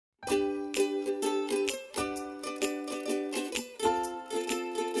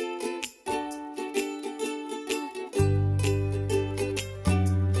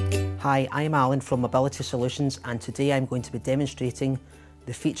Hi, I'm Alan from Mobility Solutions, and today I'm going to be demonstrating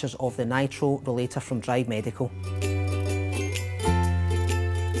the features of the Nitro Rollator from Drive Medical.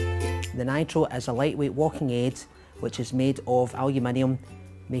 The Nitro is a lightweight walking aid which is made of aluminium,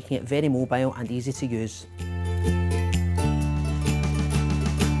 making it very mobile and easy to use.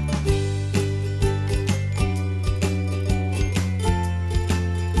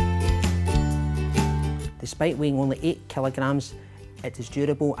 Despite weighing only 8 kilograms, it is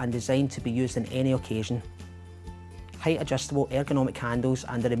durable and designed to be used on any occasion. Height adjustable ergonomic handles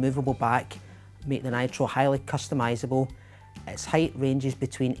and a removable back make the Nitro highly customisable. Its height ranges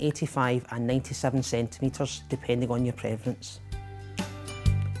between 85 and 97 centimetres depending on your preference.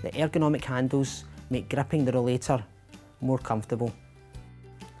 The ergonomic handles make gripping the rollator more comfortable.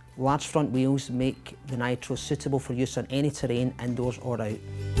 Large front wheels make the Nitro suitable for use on any terrain, indoors or out.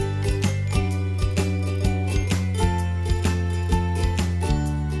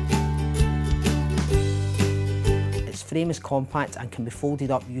 Its frame is compact and can be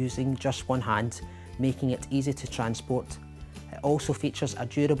folded up using just one hand, making it easy to transport. It also features a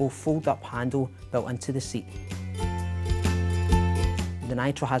durable fold-up handle built into the seat. The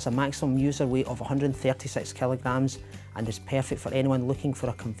Nitro has a maximum user weight of 136 kilograms and is perfect for anyone looking for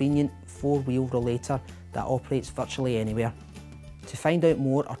a convenient four-wheel rollator that operates virtually anywhere. To find out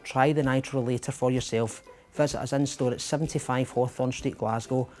more or try the Nitro Rollator for yourself, visit us in store at 75 Hawthorne Street,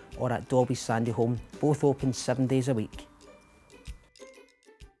 Glasgow, or at Dobby's Sandy Home, both open 7 days a week.